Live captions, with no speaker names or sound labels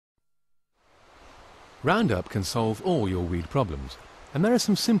Roundup can solve all your weed problems, and there are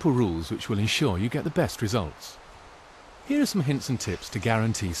some simple rules which will ensure you get the best results. Here are some hints and tips to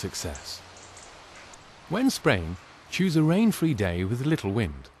guarantee success. When spraying, choose a rain-free day with little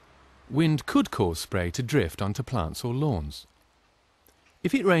wind. Wind could cause spray to drift onto plants or lawns.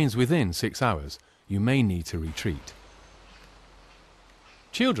 If it rains within 6 hours, you may need to retreat.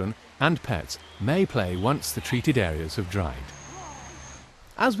 Children and pets may play once the treated areas have dried.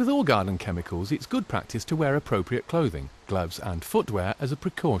 As with all garden chemicals, it's good practice to wear appropriate clothing, gloves and footwear as a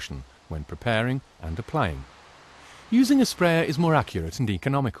precaution when preparing and applying. Using a sprayer is more accurate and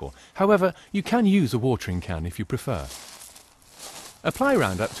economical. However, you can use a watering can if you prefer. Apply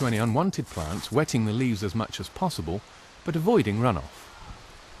Roundup to any unwanted plants, wetting the leaves as much as possible, but avoiding runoff.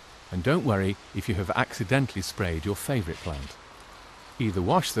 And don't worry if you have accidentally sprayed your favourite plant. Either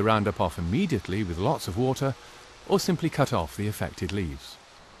wash the Roundup off immediately with lots of water, or simply cut off the affected leaves.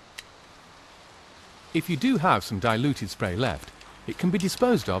 If you do have some diluted spray left, it can be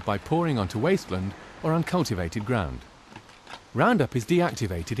disposed of by pouring onto wasteland or uncultivated ground. Roundup is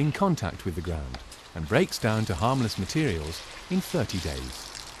deactivated in contact with the ground and breaks down to harmless materials in 30 days.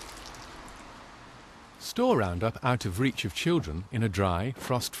 Store Roundup out of reach of children in a dry,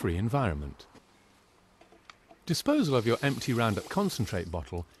 frost-free environment. Disposal of your empty Roundup concentrate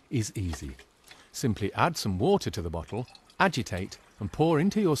bottle is easy. Simply add some water to the bottle, agitate and pour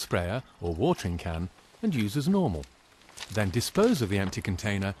into your sprayer or watering can and use as normal. Then dispose of the empty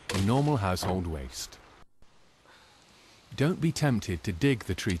container in normal household waste. Don't be tempted to dig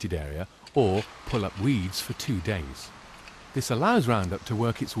the treated area or pull up weeds for 2 days. This allows Roundup to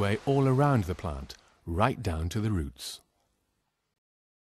work its way all around the plant, right down to the roots.